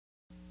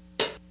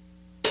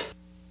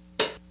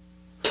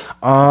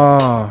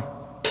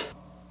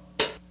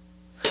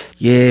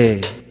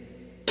Yeah.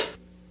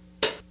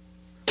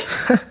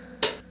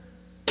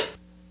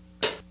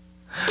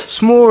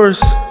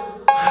 S'mores.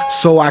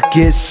 So I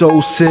get so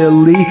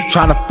silly,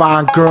 tryna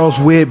find girls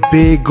with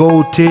big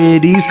old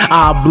titties.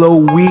 I blow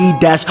weed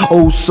that's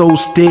oh so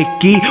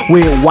sticky,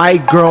 with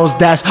white girls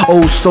that's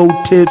oh so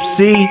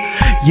tipsy.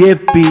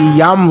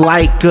 Yippee, I'm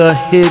like a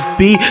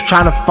hippie,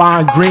 tryna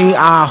find green,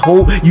 I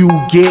hope you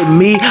get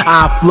me.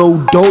 I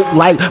flow dope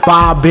like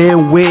Bob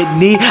and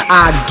Whitney.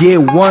 I get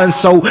one,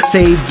 so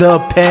save the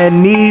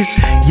pennies.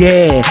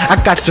 Yeah,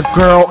 I got your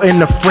girl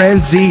in a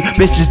frenzy.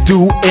 Bitches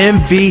do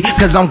envy,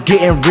 cause I'm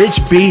getting rich,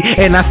 B.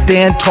 And I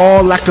stand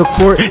tall like a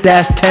court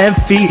that's 10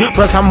 feet.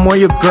 Plus I'm on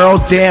your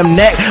girl's damn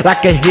neck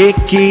like a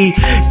hickey.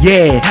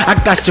 Yeah,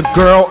 I got your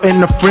girl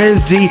in a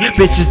frenzy.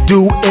 Bitches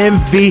do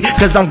envy,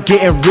 cause I'm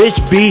getting rich,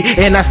 B.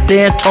 And I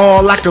stand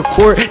tall like a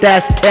court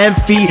that's 10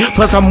 feet.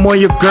 Plus I'm on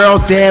your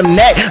girl's damn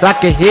neck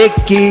like a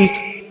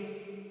hickey.